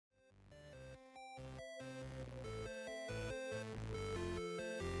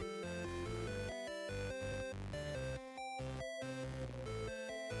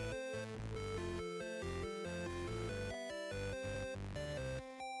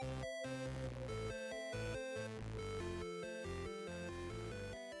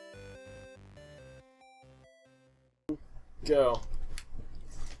Go.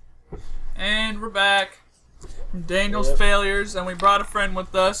 And we're back from Daniel's failures, and we brought a friend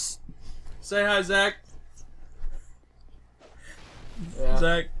with us. Say hi, Zach. Yeah.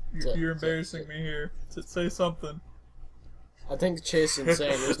 Zach, you're embarrassing me here. Say something. I think Chase is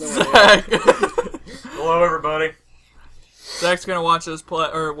insane. There's no way. Zach. Hello, everybody. Zach's gonna watch us play,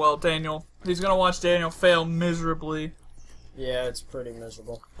 or well, Daniel. He's gonna watch Daniel fail miserably. Yeah, it's pretty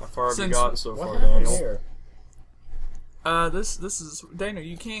miserable. How far have you Since- gotten so What far, happened Daniel? here? This is Daniel.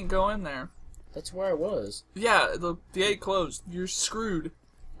 You can't go in there. That's where I was. Yeah, the gate closed. You're screwed.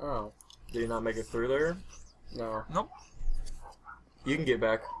 Oh. Did you not make it through there? No. Nope. You can get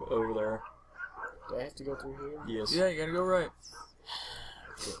back over there. Do I have to go through here? Yes. Yeah, you gotta go right.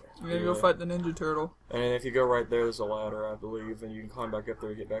 You gotta go Yeah. fight the Ninja Turtle. And if you go right there, there's a ladder, I believe, and you can climb back up there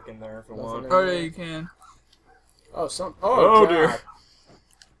and get back in there if you Nothing want. in- Oh yeah, you can. Oh, Oh, Oh, God. dear.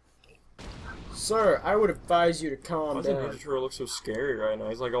 Sir, I would advise you to calm Why does the down. Ninja Turtle look so scary right now?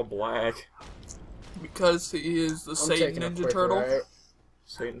 He's like all black. Because he is the I'm Satan taking a Ninja quick Turtle. ride.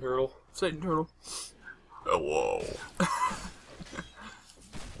 Satan Turtle. Satan Turtle. Hello.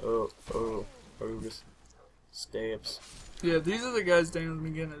 oh, just stabs. Yeah, these are the guys Daniel's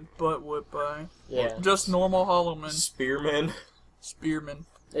been getting his butt whipped by. Yeah. Just normal hollow men. Spearmen. Spearmen.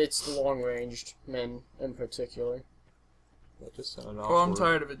 It's the long-ranged men in particular. That just sounded Oh, I'm awkward.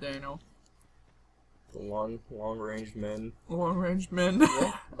 tired of it, Daniel. Long-range men. Long range men.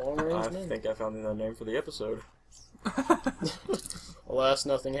 Yeah, I long-ranged men. think I found another name for the episode. Alas,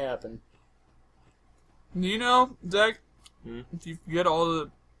 nothing happened. You know, Zach, Hmm? if you get all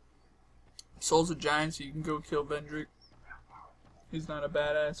the souls of giants, you can go kill Vendrick. He's not a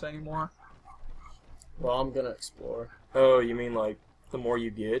badass anymore. Well, I'm gonna explore. Oh, you mean like the more you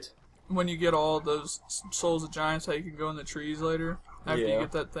get? When you get all those souls of giants, how you can go in the trees later, after you Yeah.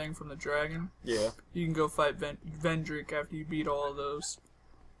 get that thing from the dragon, Yeah. you can go fight Vendrick after you beat all of those.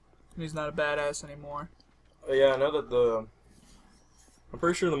 And he's not a badass anymore. Yeah, I know that I'm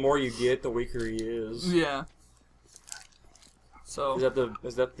pretty sure the more you get, the weaker he is. Yeah. So. Is that the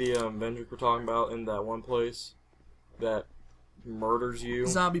Vendrick we're talking about in that one place that murders you?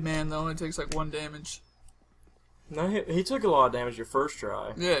 Zombie man though only takes like 1 damage. No, he took a lot of damage your first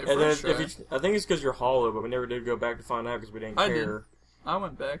try. Yeah, and first then try. I think it's because you're hollow, but we never did go back to find out because we didn't I care. I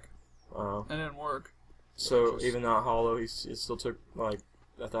went back. Oh. It didn't work. So even not hollow, it still took like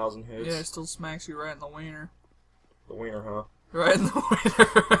 1,000 hits. Yeah, it still smacks you right in the wiener. The wiener, huh? Right in the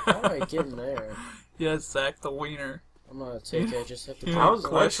wiener. How do I get in there? Yes, Zach, the wiener. I'm gonna take it. I just have to. Yeah. I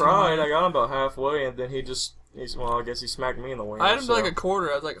Question tried. mark. I got him about halfway, and then I guess he smacked me in the wiener. I had him to so. like a quarter.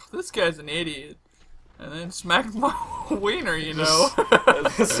 I was like, this guy's an idiot. And then smacked my wiener, you know.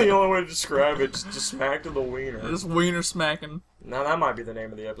 That's the only way to describe it. Just smacked in the wiener. Just wiener smacking. Now that might be the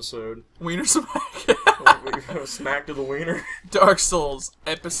name of the episode. Wiener smack. Smack to the wiener. Dark Souls,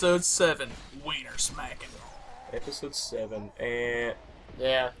 Episode 7. Wiener smacking. Episode 7, and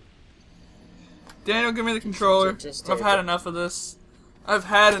Yeah. Daniel, give me the controller. Just I've take had it. enough of this. I've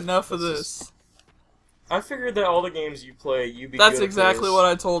had enough of this. I figured that all the games you play, you'd be That's good exactly at what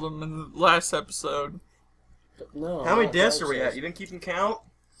I told him in the last episode. No. How many not deaths Dark are we at? Souls. You been keeping count?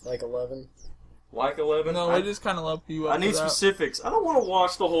 Like 11. Like 11? No, we just kind of love you up I need for that. specifics. I don't want to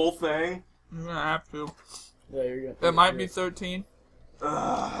watch the whole thing. You're gonna have to. Yeah, you're good. That might be 13.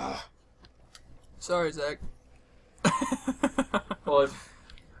 Ugh. Sorry, Zach. Well,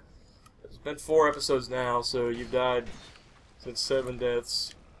 it's been 4 episodes now, so you've died since 7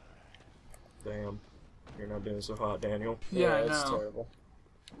 deaths. Damn. You're not doing so hot, Daniel. Yeah, I it's know. terrible.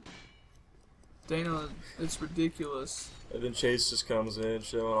 Daniel, it's ridiculous. And then Chase just comes in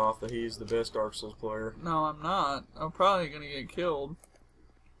showing off that he's the best Dark Souls player. No, I'm not. I'm probably gonna get killed.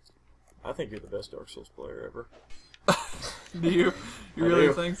 I think you're the best Dark Souls player ever. Do you? You I really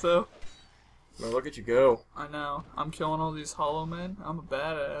do. think so? Now look at you go. I know. I'm killing all these hollow men. I'm a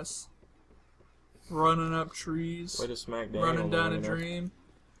badass. Running up trees. Way to smack Daniel. Running in the down a wiener. dream.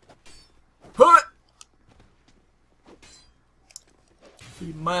 Hut!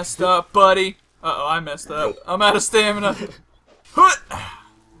 You messed up, buddy. Uh-oh, I messed up. I'm out of stamina. Hut!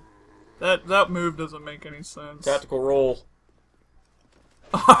 That move doesn't make any sense. Tactical roll.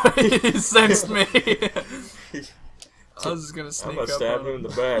 He sensed me. I was just gonna I'm sneak gonna up stab on him in him. the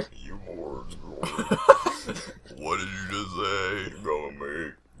back. You morons, what did you just say? Go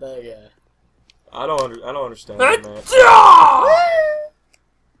me. That guy. I don't understand that, man.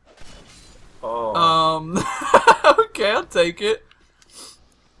 Oh. Okay, I'll take it.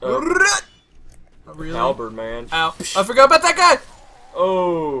 Oh, Oh, really? halberd, man. Ow. I forgot about that guy!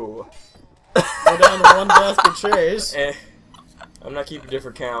 Oh. We're down to 1 death to Chase. I'm not keeping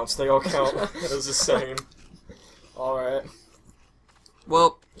different counts. They all count as the same. Alright.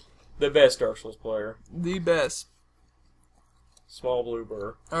 Well, The best Dark Souls player. the best. Small blue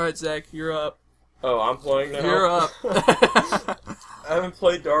burr. Alright, Zach, you're up. Oh, I'm playing now? You're up. I haven't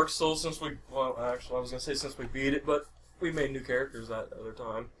played Dark Souls since we... Well, actually, I was going to say since we beat it, but we made new characters that other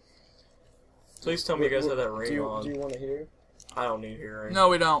time. Please tell me you guys have that ring on. Do you want to hear? I don't need hearing. No,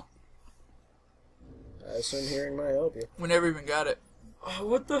 we don't. I assume hearing might help you. We never even got it. Oh,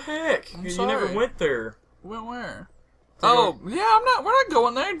 what the heck? I'm you sorry. never went there. Went where? Daniel- Oh, yeah, we're not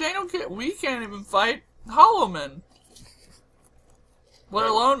going there. We can't even fight Hollow Men. Let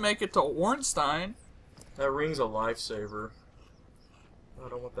alone make it to Ornstein. That ring's a lifesaver. I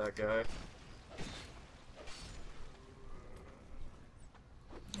don't want that guy.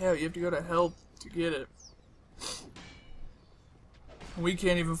 Yeah, you have to go to hell to get it. We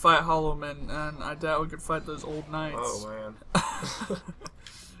can't even fight Hollow Men, and I doubt we could fight those old knights. Oh, man.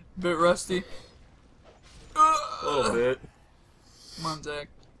 Bit rusty. A little bit. Come on, Zach.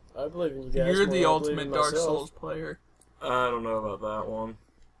 I believe in you guys. You're more the than I believe ultimate in Dark myself. Souls player. I don't know about that one.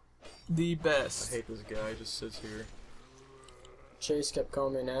 The I best. hate this guy. He just sits here. Chase kept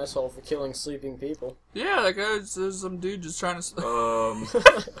calling me an asshole for killing sleeping people. Yeah, that guy's there's some dude just trying to...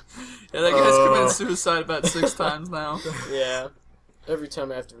 Yeah, that guy's committed suicide about 6 times now. Yeah. Every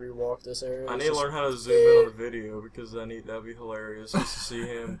time I have to rewalk this area. I it's need to just- learn how to zoom in on the video because that'd be hilarious just to see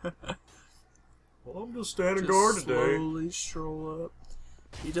him. Well, I'm just standing guard Just today. slowly stroll up.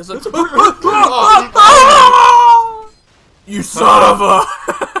 He doesn't... You son of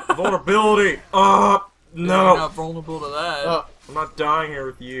a... Vulnerability. You're No. not vulnerable to that. I'm not dying here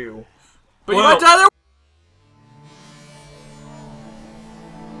with you. but well- you might die there.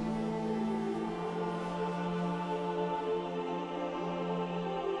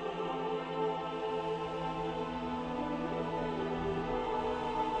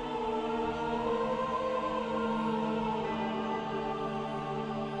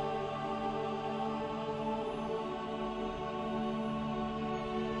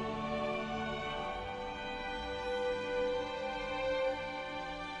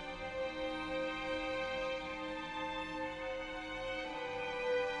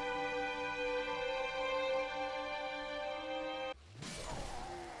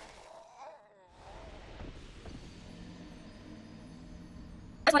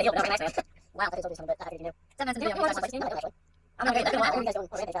 I just want to heal, but no, nice, man. Wow, that is always something that I can do. 7 minutes into the video, actually. I'm not great. That's what you guys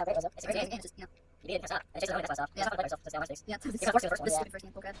don't already try to break those up. It's just, you know. You beat it, that's not. It's just that's why I stopped. Yeah, stop myself. Just down my space. Yeah, this is the first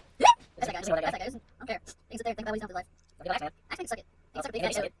game. Bullcrap. That's that guy. That's that guy. I don't care. He can sit there and think about what he's done with his life. Go do X-Man. X-Man can suck it. He can suck it. He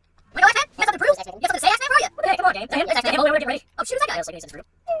can suck it. Wait, no, X-Man! You have something to prove? You have something to say, X-Man, for you? What the heck? Come on, game. That's X-Man. Hold on, get ready. Oh, shoot, that guy. I was like, he's through.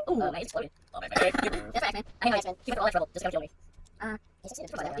 Ooh, man, he's exploded. Oh, man. That's right, X-Man. I hate X-Man. He went through all that trouble. Just gonna kill me. He's just he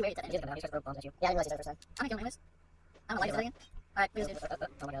married that. He's gonna throw bombs at you. Yeah, I didn't realize he was the first time. I'm gonna kill him anyways. I'm gonna like it again. Alright, please do.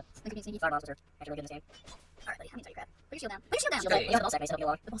 Oh my god. Look at these sneaky fire monsters. Actually really good in this game. Alright, buddy, how many tell you crap? Put your shield down. Put your shield down! You have the ball sack, so help you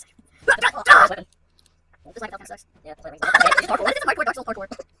along. The ball sack. Weapon. This life kind of sucks. Yeah, this life sucks. Okay, it's parkour. This is hardcore Dark Souls parkour.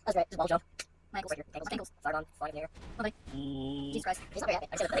 That's right, just wall jump. My ankles right here. Ankles. Fire on. Flying in the air. Oh, buddy. Jesus Christ. He's not very happy.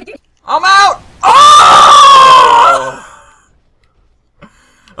 I said it. I'm out! Oh!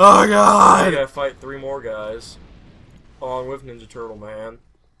 Oh I god! gotta fight 3 more guys. Along with Ninja Turtle Man.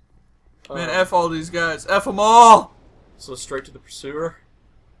 Man, F all these guys. F them all! So straight to the pursuer.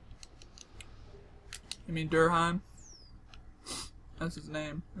 You mean Durheim? That's his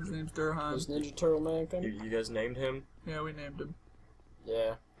name. His name's Durheim. Was Ninja Turtle Man coming? You guys named him? Yeah, we named him.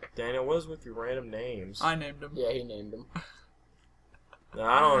 Yeah. Daniel, what is with your random names? I named him. Yeah, he named him. No,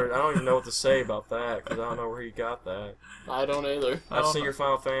 I don't even know what to say about that because I don't know where he got that. I don't either. I've seen your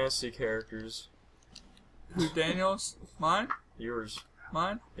Final Fantasy characters. Who, Daniel's? Mine? Yours.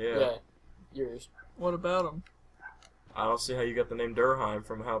 Mine? Yeah. Yours. What about him? I don't see how you got the name Durheim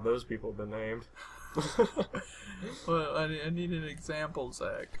from how those people have been named. Well, I need an example,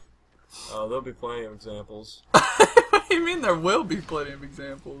 Zach. Oh, there'll be plenty of examples. What do you mean there will be plenty of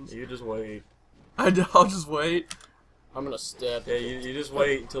examples? You just wait. I'll just wait. I'm gonna step. Yeah, you just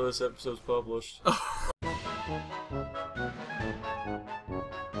wait until this episode's published.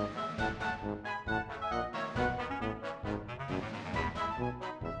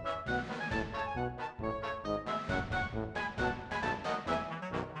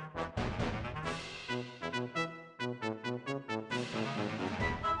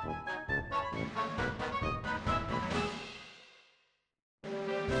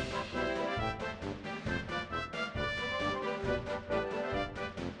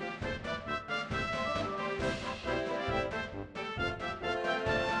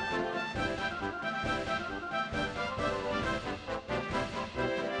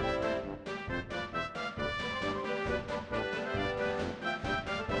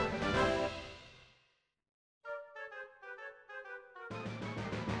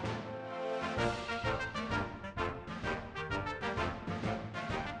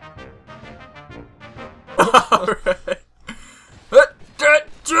 Alright.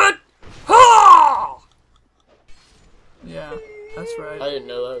 Yeah, that's I right. didn't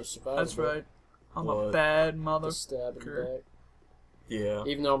know that was survivable. That's right. I'm a What? bad The mother. stab in the back. Yeah.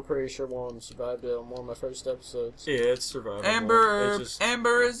 Even though I'm pretty sure one of them survived it on one of my first episodes. Yeah, it's survivable. Amber, It's just,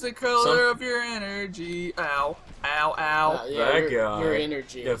 amber is the color of your energy. Ow, ow, ow. Yeah, that your, guy. your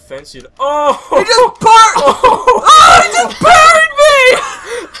energy. The offense you. Oh! He just he just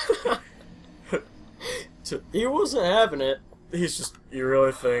buried me. He wasn't having it. He's just. You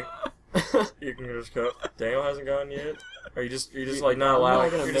really think you can just go? Daniel hasn't gone yet. Or you're just like not I'm not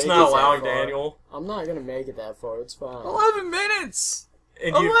allowing. gonna You're just make not it that allowing far. Daniel. I'm not gonna make it that far. It's fine. 11 minutes.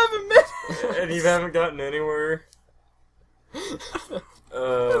 And you 11 minutes. and you haven't gotten anywhere.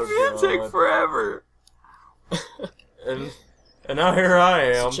 Oh It's gonna take god. forever. And now here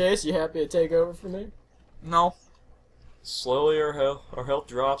I So am. Chase, you happy to take over for me? No. Slowly our health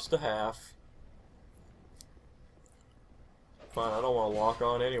drops to half. Fine, I don't want to lock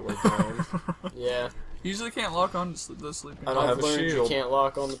on anyway, game. Yeah. Usually can't lock on to the sleeping. I don't I've have a learned shield. you can't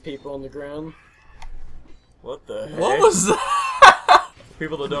lock on the people on the ground. What the heck? What was that? For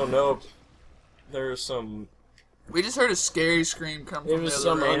people that don't know, there's some We just heard a scary scream come It from was the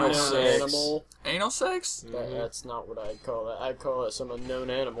some other room. anal unknown sex. animal. Anal sex? That's not what I'd call it. I'd call it some unknown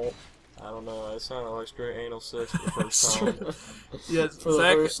animal. I don't know, it sounded like straight anal sex for the first time. Yes, For the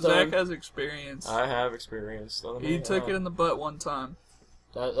first Zach time. has experience. I have experienced. He took it in the butt one time.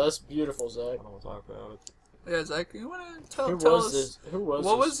 That's beautiful, I Zach. don't want to talk about it. Yeah, Zach, you want to tell Who us was this? Who was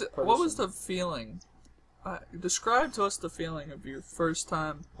what this was what was person? the feeling? Describe to us the feeling of your first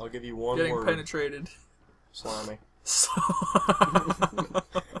time I'll give you one getting word. penetrated. Slimy.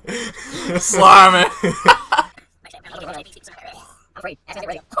 Slimy. I'm afraid.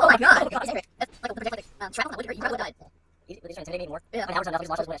 Oh my god! That's like shrapnel. You probably died. These trying to intimidate me more. Yeah. I mean, how much enough? He's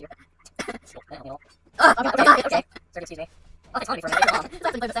lost last year. Oh, okay. Sorry, excuse me. Oh, it's funny for a minute. It's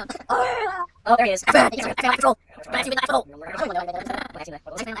actually the sound. Oh, there he is. I found control. Back to me, control. No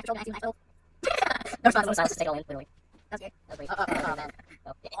response. No silence. Stay all in. Literally. That's good. That's great. Oh man.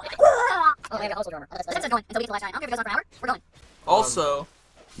 Oh, man, also drummer. This is going until we get to last night. I don't care if it goes on for an hour. We're going. Also,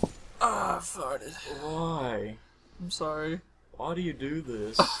 I farted. Why? I'm sorry. Why do you do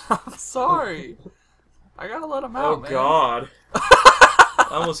this? I'm sorry. I gotta let him out, Oh man. god. I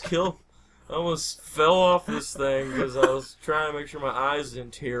almost fell off this thing because I was trying to make sure my eyes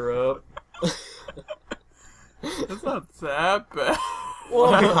didn't tear up. It's not that bad.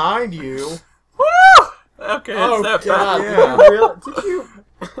 Well, behind you. Woo! Okay, Oh it's that god! bad. Yeah. Did you really? Did you?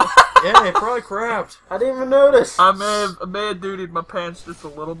 Yeah, it probably crapped. I didn't even notice. I may have duded my pants just a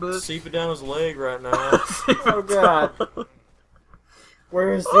little bit. Seeping down his leg right now. Oh god!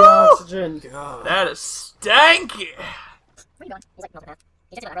 Where's the oxygen? God. That is stanky. Where are you going? He's like, nothing now.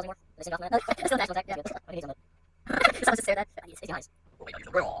 He gets about arrows anymore. Is he off that? No, still national attack. Yeah, good. What do you need on it? Someone just say that. He's eyes. I like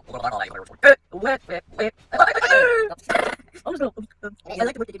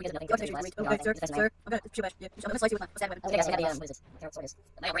the work they do because of nothing. Okay, sir. I'm gonna shoot back. Yeah, I'm gonna slice you with my stab weapon. Okay, guys, I got the, what is this? Terrible sword is.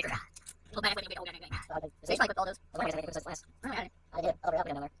 The Nail Breaker. Pull back when you get older. Stage like with all those. As long as I make it because it's last. Alright, I did. I'll be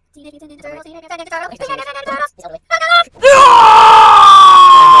down there. Teenage Mutant Ninja Turtles, Teenage Mutant Ninja Turtles, Teenage Mutant Ninja Turtles. He's ugly.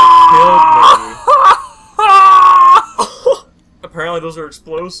 Killed me. Apparently those are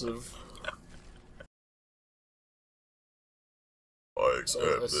explosive. I accept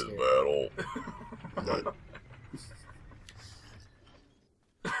that's this scary. battle.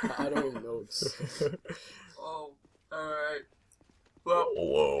 I don't even know what's. Oh, alright. Well,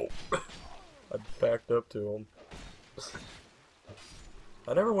 Hello. I backed up to him.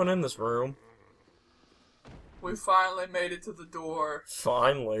 I never went in this room. we finally made it to the door.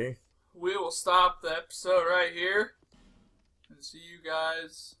 Finally. We will stop the episode right here. And see you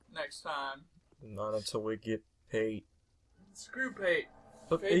guys next time. Not until we get Pate. Screw Pate.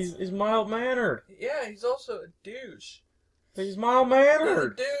 But he's mild-mannered. Yeah, he's also a douche. He's He's a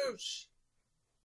mild-mannered. douche.